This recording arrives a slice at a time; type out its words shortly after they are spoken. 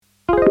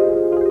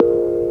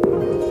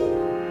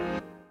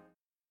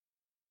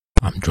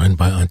I'm joined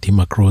by Aunty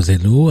McRose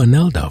Elu, an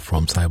elder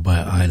from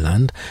Saibai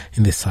Island,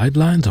 in the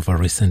sidelines of a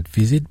recent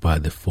visit by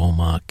the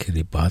former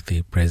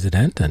Kiribati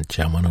president and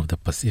chairman of the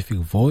Pacific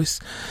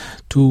Voice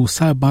to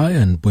Saibai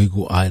and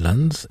Boigu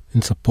Islands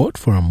in support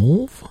for a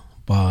move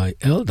by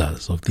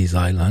elders of these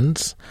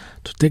islands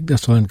to take the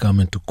Australian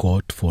government to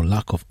court for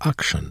lack of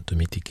action to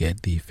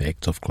mitigate the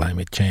effects of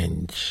climate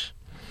change.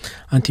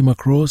 Aunty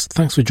McRose,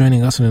 thanks for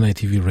joining us on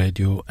NITV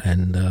Radio,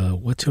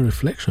 and what's your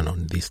reflection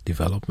on this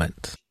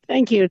development?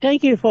 Thank you.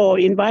 Thank you for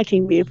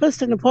inviting me.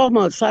 First and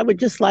foremost, I would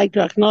just like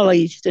to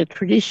acknowledge the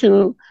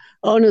traditional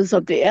owners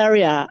of the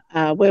area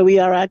where we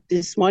are at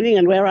this morning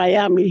and where I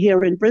am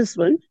here in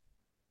Brisbane,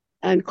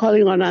 and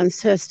calling on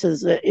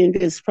ancestors in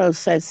this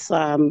process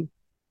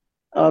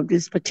of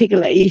this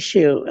particular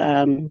issue,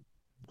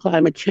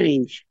 climate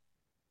change.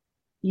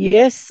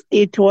 Yes,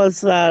 it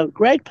was a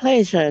great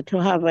pleasure to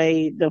have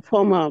the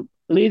former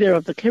leader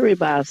of the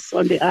Kiribati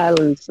on the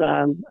islands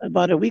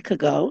about a week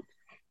ago.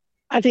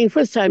 I think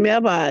first time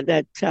ever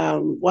that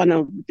one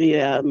of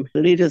the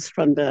leaders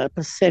from the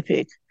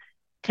Pacific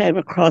came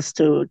across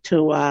to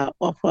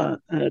offer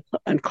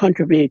and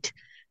contribute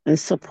and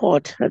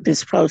support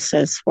this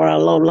process for our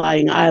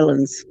low-lying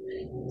islands,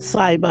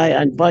 Saibai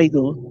and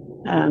Boigu.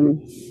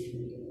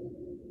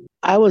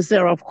 I was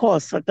there, of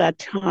course, at that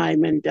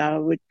time, and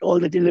with all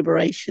the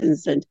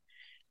deliberations and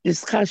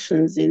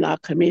discussions in our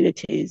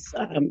communities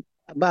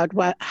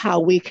about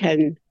how we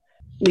can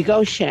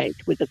negotiate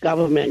with the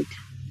government,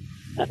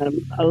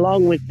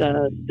 along with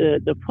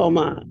the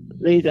former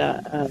leader,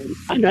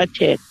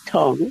 Anate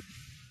Tong,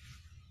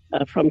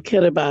 from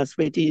Kiribati,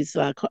 with his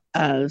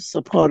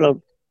support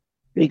of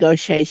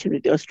negotiation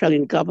with the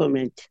Australian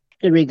government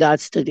in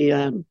regards to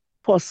the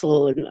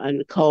fossil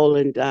and coal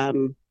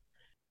and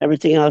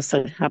everything else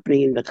that's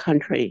happening in the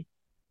country.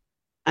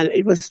 And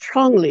it was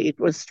strongly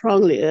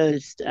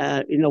urged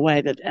in a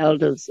way that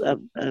elders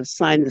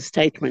signed a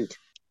statement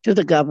to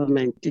the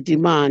government to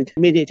demand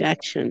immediate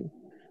action,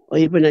 or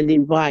even an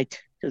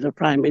invite to the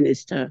Prime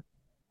Minister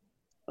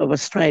of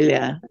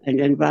Australia and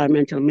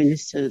environmental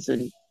ministers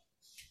and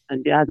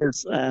the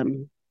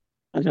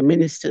other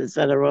ministers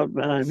that are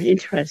of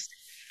interest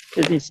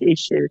to this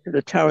issue, to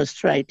the Torres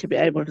Strait, to be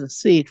able to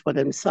see it for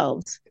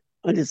themselves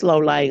on these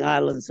low-lying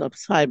islands of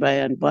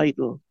Saibai and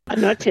Boigu.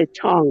 Anate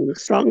Tong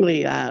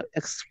strongly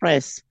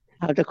expressed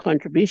how the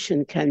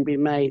contribution can be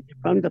made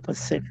from the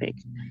Pacific,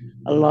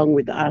 along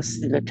with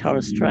us in the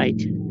Torres Strait,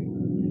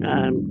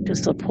 to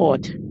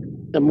support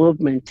the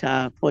movement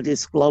for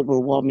this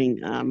global warming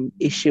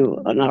issue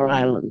on our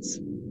islands.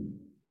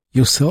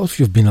 Yourself,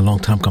 you've been a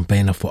long-time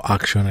campaigner for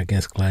action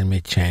against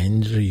climate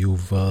change.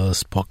 You've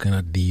spoken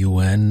at the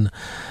UN,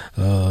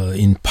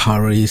 in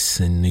Paris,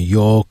 in New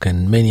York,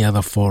 and many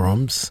other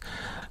forums,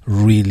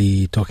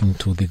 really talking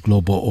to the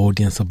global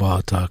audience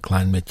about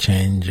climate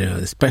change,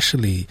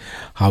 especially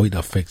how it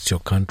affects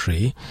your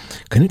country.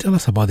 Can you tell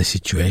us about the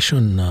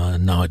situation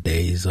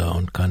nowadays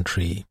on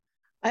country?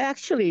 I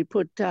actually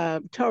put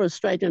Torres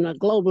Strait in a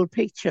global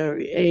picture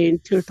in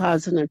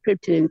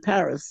 2015 in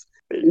Paris.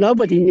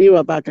 Nobody knew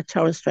about the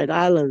Torres Strait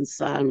Islands.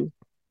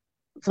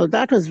 So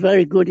that was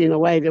very good in a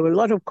way. There were a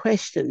lot of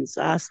questions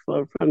asked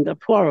from the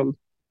forum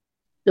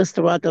just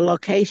about the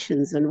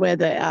locations and where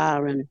they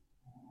are and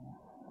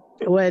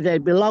where they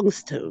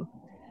belongs to.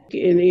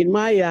 In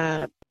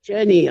my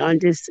journey on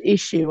this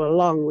issue,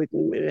 along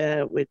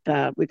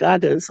with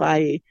others,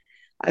 I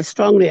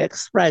strongly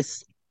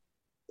expressed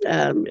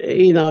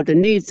the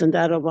needs and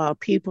that of our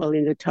people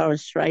in the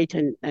Torres Strait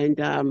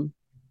and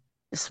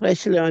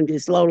especially on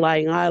these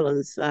low-lying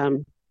islands,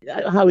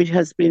 how it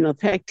has been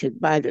affected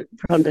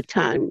from the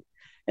time,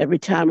 every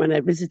time when I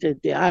visited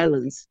the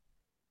islands.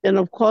 And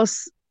of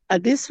course,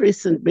 at this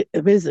recent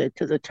visit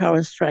to the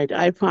Torres Strait,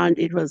 I found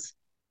it's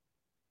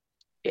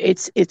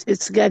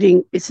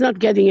not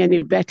getting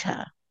any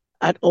better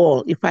at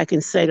all, if I can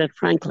say that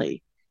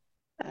frankly.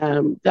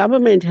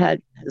 Government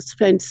had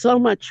spent so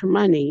much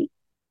money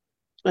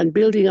on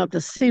building up the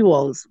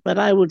seawalls, but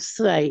I would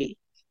say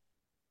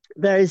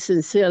very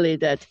sincerely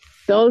that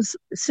those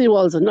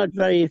seawalls are not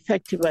very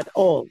effective at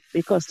all,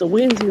 because the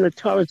winds in the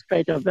Torres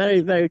Strait are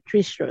very, very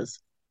treacherous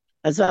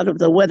as out of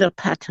the weather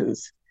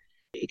patterns.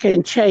 It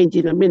can change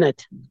in a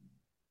minute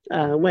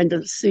when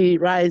the sea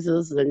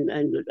rises and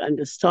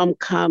the storm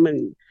come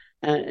and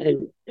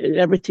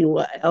everything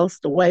else.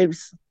 The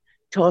waves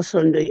toss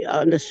on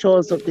the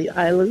shores of the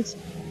islands.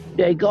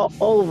 They go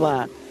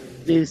over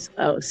these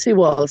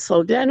seawalls,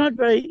 so they're not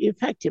very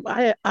effective.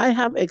 I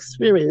have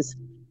experienced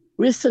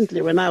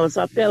recently, when I was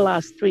up there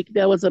last week,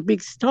 there was a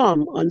big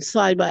storm on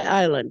Saibai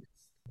Island,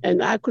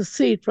 and I could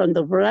see it from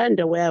the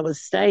veranda where I was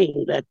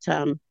staying that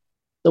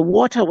the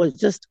water was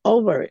just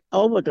over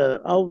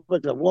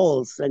the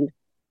walls, and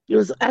it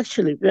was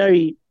actually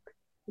very,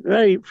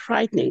 very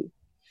frightening.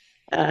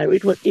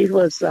 It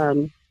was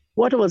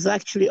water was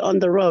actually on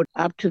the road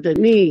up to the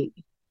knee.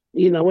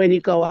 When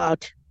you go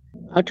out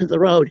to the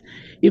road,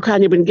 you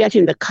can't even get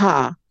in the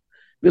car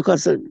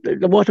because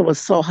the water was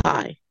so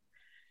high.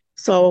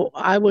 So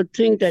I would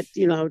think that,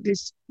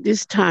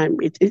 this time,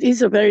 it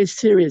is a very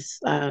serious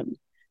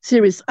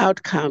serious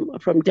outcome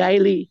from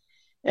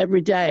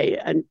every day,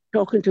 and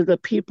talking to the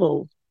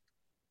people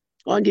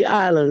on the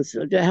islands.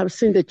 They have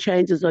seen the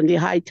changes on the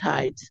high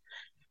tides,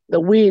 the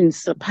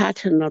winds, the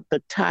pattern of the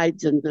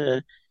tides and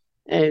the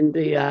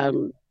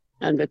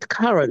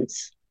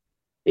currents.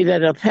 It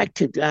had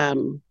affected,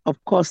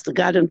 of course, the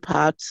garden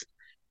parts.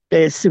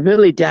 They're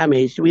severely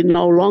damaged. We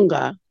no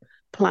longer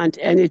plant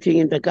anything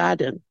in the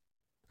garden.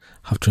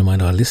 I have to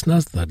remind our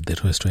listeners that the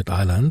Torres Strait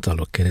Islands are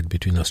located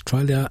between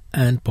Australia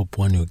and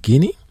Papua New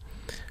Guinea.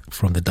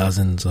 From the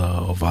dozens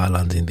of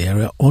islands in the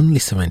area, only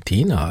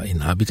 17 are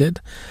inhabited,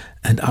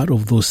 and out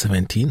of those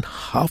 17,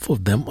 half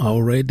of them are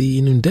already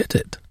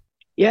inundated.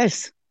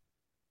 Yes.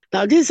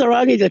 Now, these are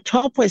only the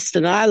top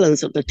western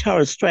islands of the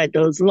Torres Strait,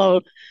 those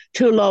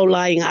two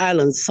low-lying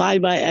islands,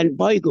 Saibai and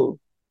Boigu.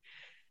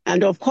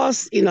 And of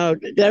course,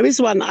 there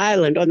is one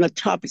island on the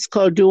top, it's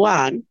called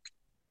Duan.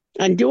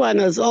 And Duan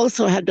has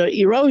also had the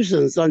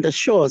erosions on the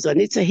shores,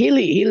 and it's a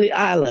hilly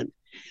island.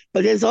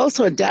 But there's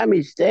also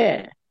damage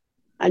there.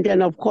 And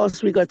then, of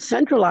course, we got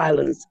central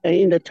islands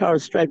in the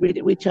Torres Strait,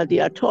 which are the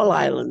atoll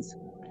islands.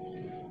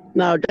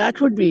 Now, they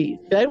would be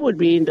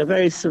in the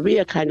very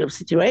severe kind of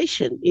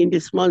situation in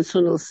this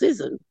monsoonal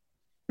season,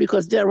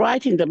 because they're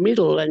right in the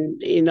middle,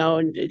 and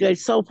and they're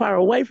so far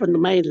away from the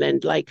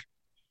mainland, like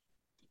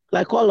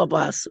all of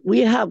us.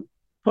 We have,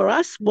 for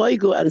us,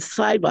 Boigu and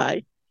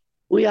Saibai,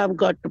 we have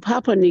got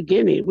Papua New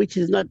Guinea, which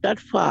is not that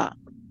far.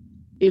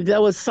 If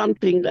there was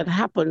something that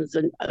happens,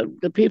 and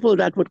the people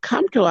that would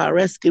come to our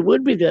rescue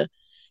would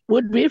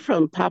be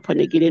from Papua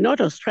New Guinea, not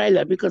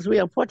Australia, because we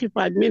have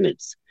 45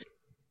 minutes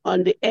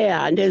on the air,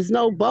 and there's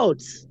no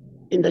boats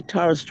in the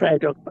Torres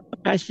Strait or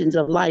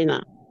passenger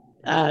liner.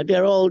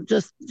 They're all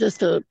just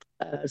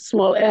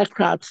small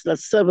aircrafts that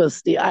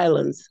service the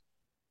islands.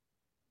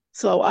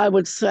 So I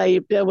would say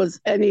if there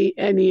was any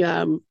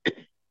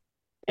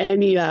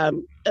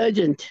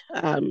urgent,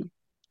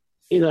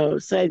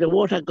 say the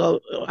water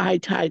high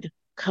tide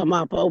come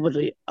up over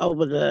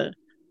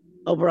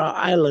our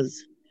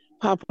islands,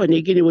 Papua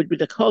New Guinea would be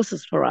the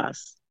closest for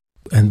us.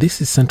 And this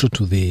is central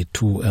to the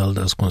two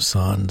elders'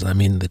 concerns. I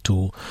mean, the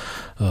two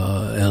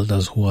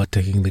elders who are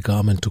taking the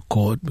government to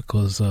court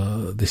because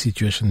the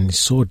situation is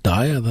so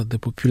dire that the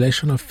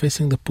population are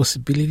facing the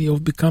possibility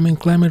of becoming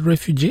climate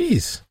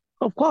refugees.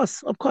 Of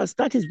course,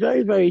 that is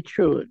very, very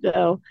true.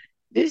 Now,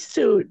 these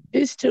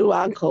two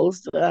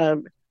uncles,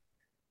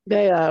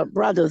 they are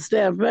brothers.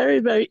 They are very,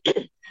 very.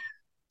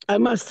 I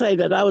must say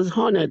that I was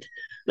honored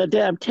that they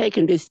have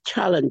taken this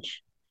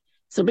challenge.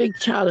 It's a big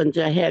challenge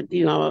ahead,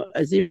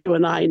 as you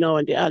and I know,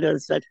 and the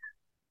others, that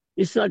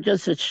it's not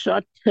just a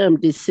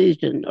short-term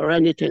decision or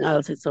anything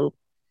else. It's a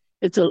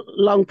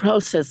long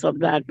process of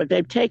that, but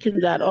they've taken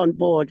that on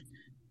board,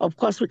 of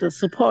course, with the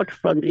support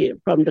from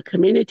the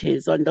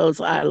communities on those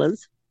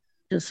islands,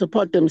 to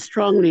support them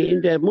strongly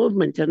in their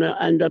movement,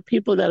 and the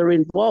people that are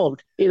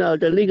involved,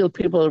 the legal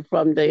people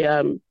from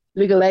the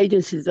legal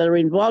agencies that are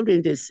involved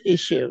in this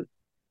issue.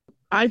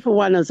 I, for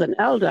one, as an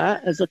elder,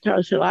 as a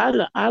Torres Strait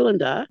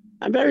Islander,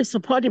 I'm very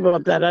supportive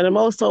of that. And I'm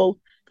also,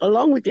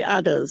 along with the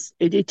others,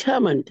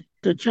 determined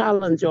to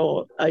challenge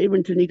or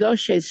even to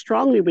negotiate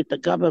strongly with the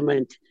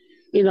government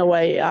in a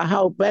way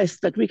how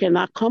best that we can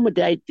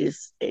accommodate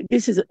this.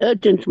 This is an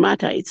urgent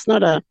matter. It's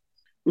not a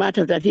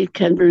matter that it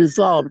can be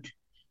resolved,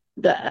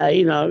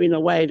 in a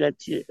way that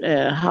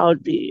how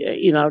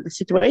the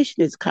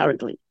situation is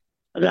currently.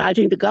 I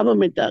think the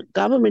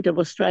government of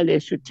Australia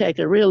should take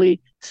a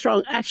really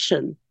strong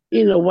action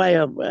in a way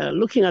of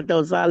looking at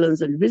those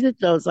islands and visit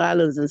those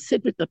islands and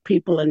sit with the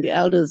people and the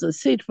elders and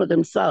see it for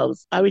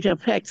themselves, how it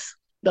affects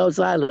those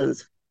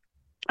islands.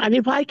 And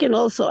if I can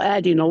also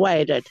add in a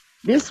way that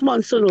this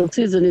monsoonal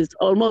season is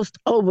almost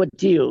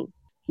overdue.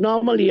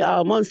 Normally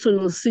our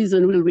monsoonal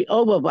season will be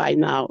over by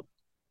now.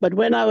 But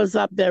when I was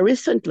up there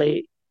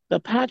recently, the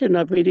pattern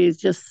of it is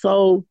just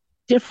so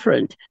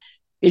different.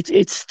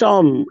 It's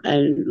storm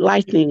and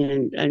lightning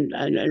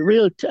and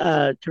real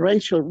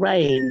torrential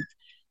rain.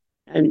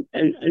 And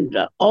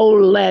the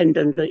old land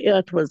and the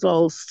earth was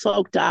all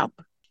soaked up.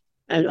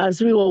 And as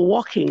we were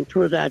walking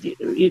through that,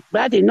 it's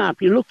bad enough,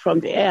 you look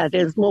from the air,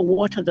 there's more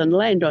water than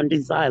land on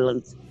these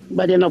islands.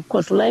 But then, of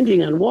course,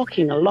 landing and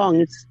walking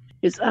along,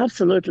 it's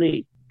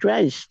absolutely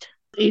drenched.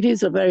 It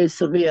is a very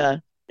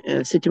severe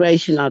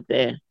situation out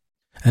there.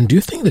 And do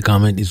you think the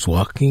government is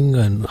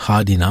working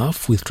hard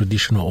enough with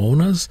traditional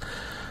owners,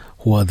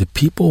 who are the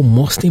people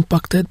most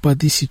impacted by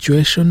this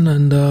situation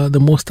and the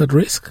most at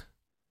risk?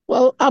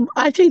 Well,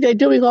 I think they're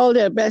doing all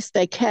their best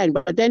they can,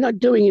 but they're not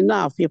doing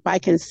enough, if I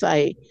can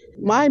say.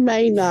 My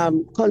main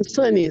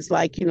concern is,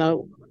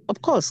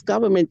 of course,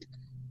 government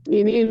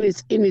in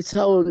its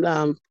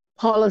own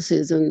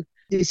policies and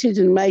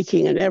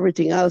decision-making and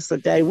everything else,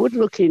 that they would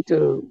look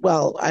into.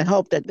 Well, I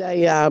hope that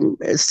they are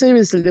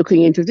seriously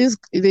looking into these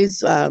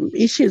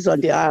issues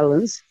on the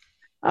islands.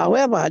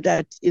 However,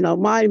 that,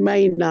 my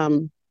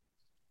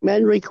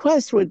main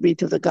request would be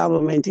to the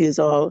government is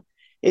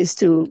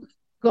to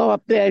go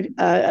up there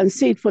and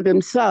see it for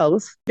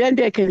themselves. Then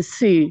they can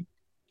see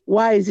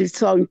why is it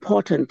so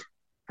important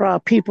for our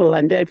people,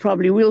 and they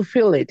probably will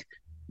feel it.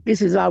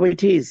 this is how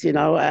it is,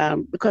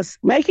 because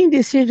making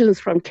decisions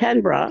from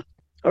Canberra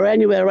or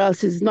anywhere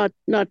else is not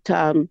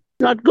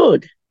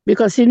good,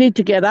 because you need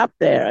to get up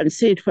there and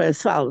see it for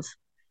yourselves.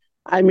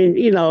 I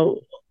mean, uh,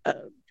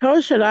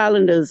 Torres Strait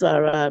Islanders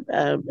are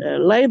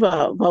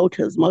Labor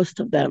voters, most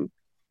of them,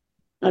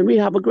 and we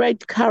have a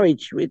great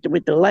courage with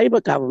the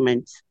Labor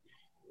government.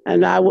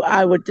 And I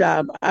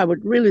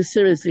would really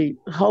seriously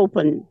hope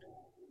and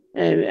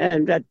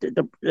that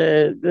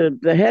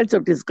the heads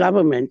of this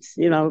government,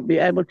 be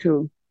able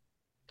to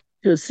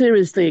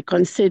seriously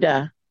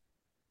consider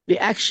the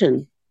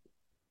action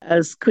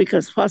as quick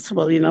as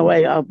possible, in a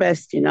way, our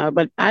best,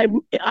 But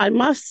I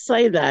must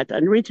say that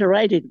and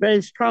reiterate it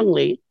very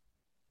strongly.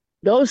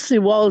 Those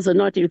seawalls are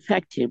not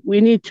effective.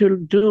 We need to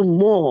do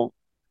more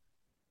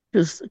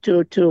to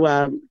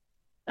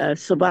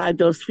survive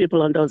those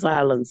people on those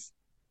islands.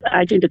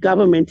 I think the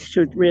government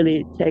should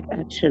really take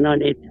action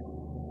on it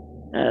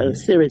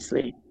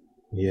seriously.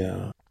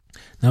 Yeah.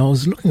 Now, I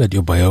was looking at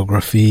your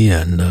biography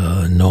and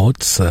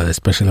notes,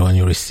 especially when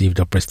you received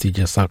a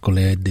prestigious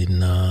accolade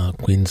in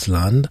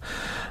Queensland.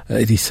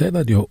 It is said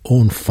that your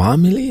own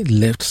family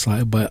left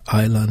Saibai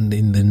Island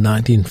in the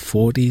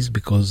 1940s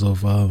because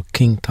of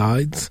king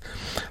tides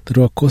that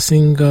were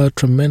causing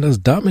tremendous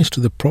damage to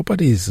the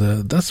properties.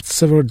 That's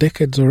several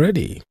decades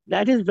already.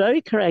 That is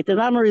very correct.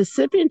 And I'm a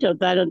recipient of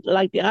that,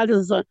 like the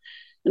others are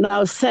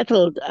now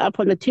settled up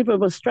on the tip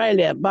of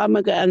Australia,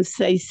 Bamaga and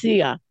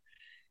Saisia.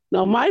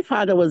 Now, my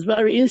father was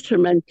very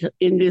instrumental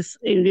in this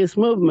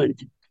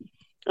movement,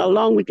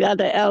 along with the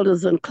other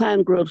elders and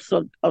clan groups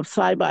of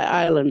Saibai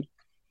Island,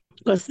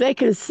 because they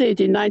can see it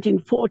in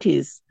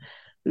 1940s,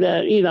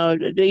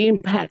 the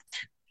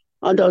impact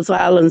on those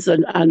islands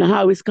and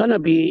how it's going to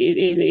be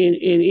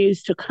in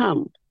years to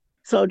come.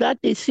 So that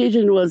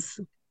decision was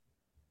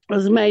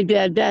made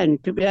there then,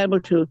 to be able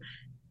to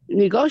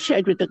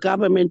negotiate with the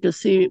government to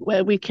see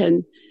where we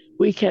can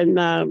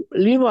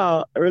leave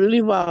our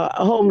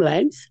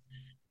homelands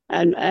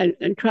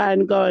and try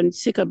and go and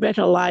seek a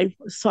better life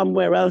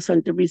somewhere else,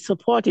 and to be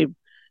supportive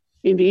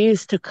in the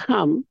years to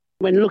come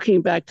when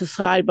looking back to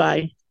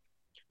Saibai.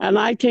 And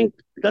I think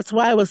that's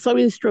why I was so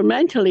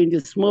instrumental in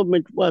this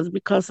movement, was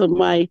because of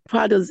my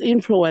father's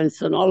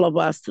influence on all of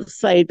us, to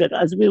say that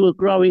as we were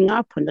growing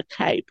up on the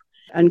Cape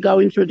and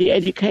going through the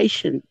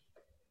education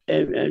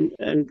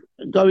and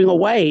going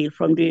away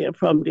from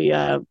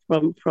Saisia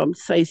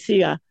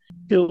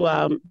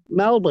to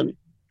Melbourne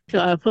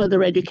to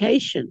further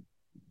education.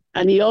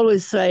 And he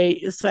always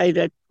say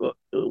that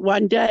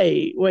one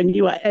day when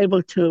you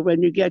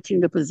get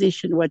in the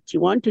position what you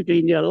want to do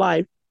in your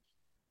life,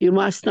 you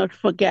must not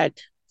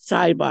forget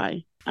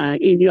Saibai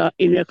in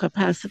your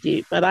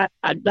capacity. But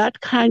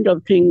that kind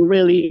of thing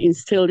really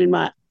instilled in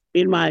my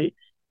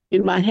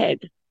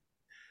head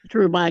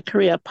through my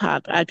career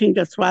path. I think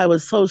that's why I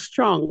was so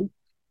strong.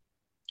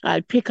 I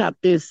pick up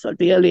this at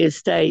the earliest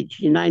stage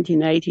in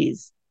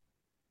 1980s,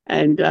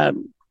 and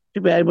to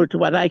be able to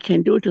what I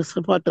can do to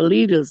support the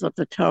leaders of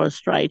the Torres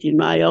Strait in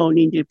my own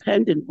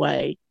independent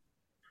way.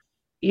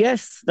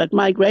 Yes, that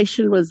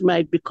migration was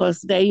made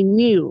because they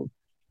knew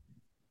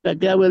that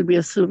there will be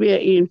a severe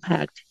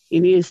impact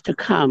in years to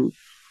come.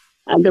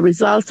 And the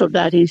results of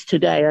that is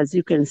today, as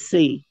you can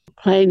see,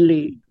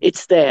 plainly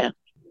it's there.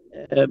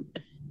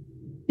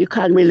 You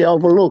can't really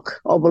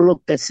overlook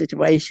the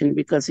situation,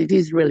 because it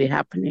is really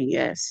happening,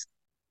 yes.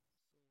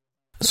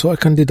 So I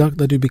can deduct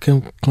that you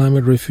became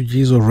climate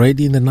refugees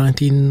already in the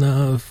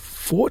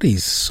 1940s,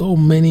 so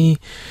many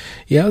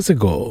years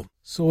ago.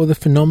 So the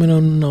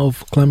phenomenon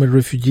of climate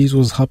refugees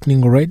was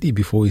happening already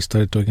before we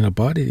started talking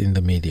about it in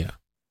the media.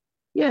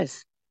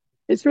 Yes,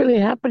 it's really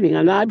happening.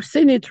 And I've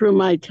seen it through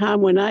my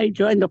time when I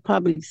joined the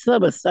public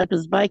service. That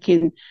was back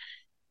in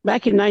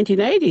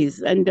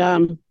 1980s.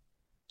 And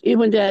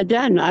even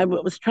then, I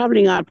was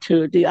traveling up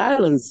to the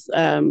islands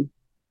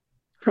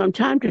from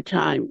time to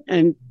time.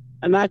 And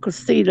I could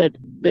see that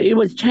it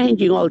was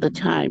changing all the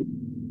time.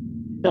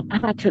 The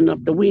pattern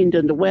of the wind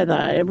and the weather,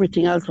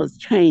 everything else was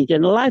changed.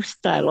 And the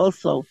lifestyle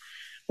also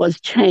was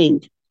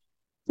changed.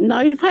 Now,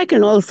 if I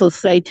can also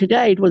say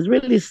today, it was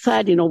really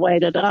sad in a way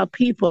that our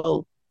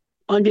people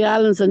on the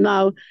islands are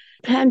now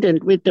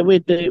dependent with the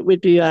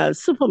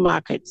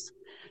supermarkets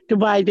to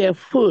buy their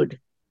food.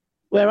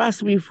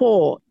 Whereas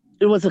before,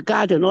 it was a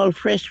garden, all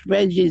fresh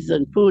veggies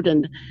and food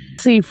and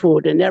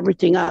seafood and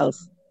everything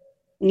else.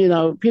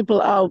 Our people,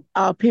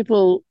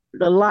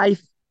 the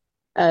life,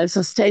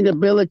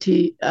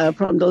 sustainability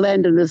from the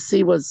land and the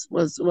sea was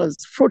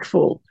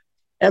fruitful.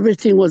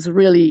 Everything was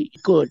really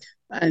good,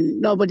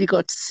 and nobody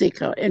got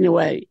sick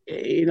anyway,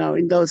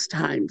 in those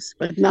times.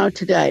 But now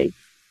today,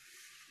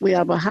 we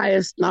have a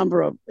highest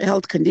number of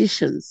health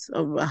conditions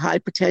of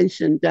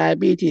hypertension,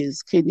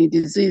 diabetes, kidney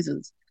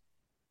diseases,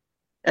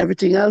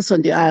 everything else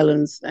on the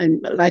islands.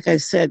 And like I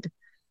said,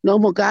 no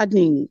more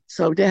gardening,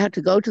 so they had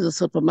to go to the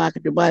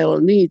supermarket to buy all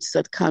needs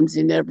that comes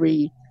in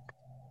every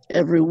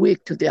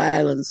week to the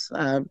islands,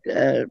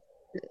 to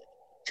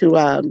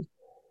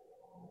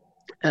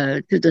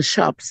the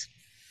shops.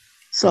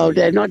 So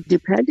they're not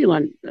depending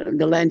on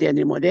the land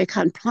anymore. They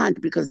can't plant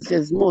because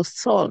there's more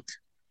salt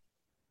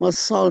more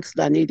salt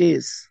than it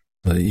is.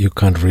 You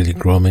can't really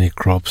grow many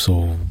crops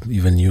or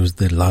even use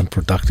the land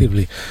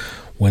productively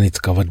when it's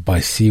covered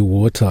by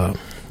seawater.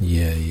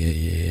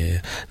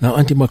 Yeah. Now,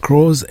 Aunty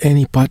McRose,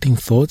 any parting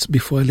thoughts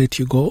before I let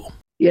you go?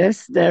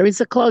 Yes, there is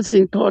a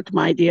closing thought,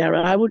 my dear.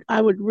 I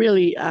would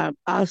really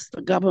ask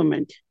the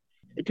government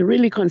to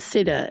really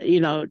consider,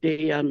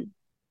 the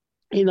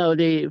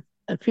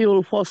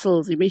fuel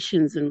fossils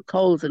emissions and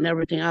coals and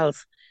everything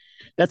else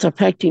that's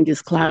affecting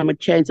this climate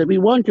change. And we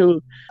want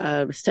to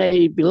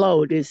stay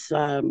below this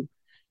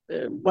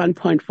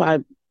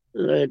 1.5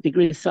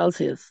 degrees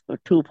Celsius or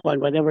 2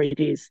 point whatever it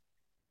is,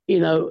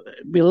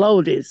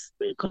 below this,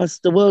 because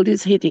the world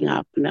is heating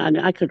up, and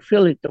I could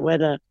feel it. The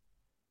weather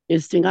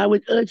is thing. I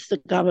would urge the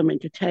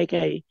government to take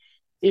a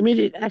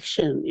immediate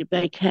action if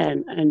they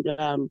can, and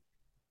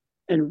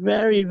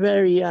very,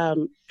 very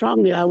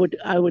strongly, I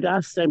would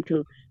ask them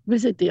to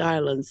visit the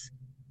islands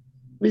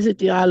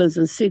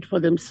and see it for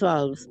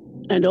themselves,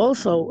 and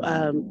also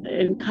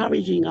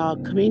encouraging our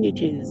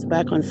communities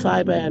back on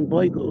Saibai and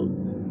Boigu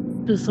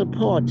to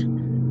support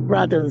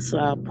brothers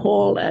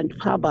Paul and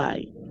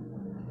Sabai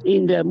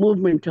in their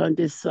movement on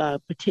this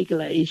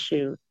particular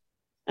issue,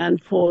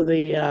 and for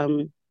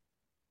the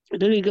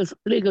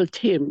legal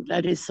team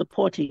that is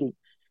supporting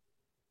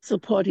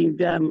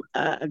them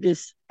at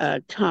this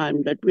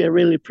time, that we are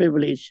really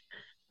privileged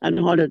and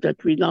honored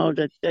that we know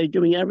that they're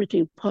doing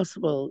everything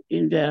possible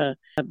in their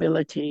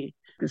ability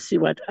to see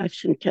what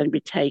action can be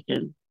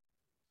taken.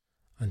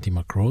 Aunty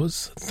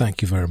McRose,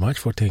 thank you very much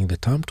for taking the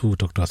time to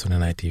talk to us on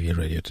NITV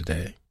Radio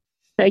today.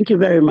 Thank you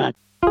very much.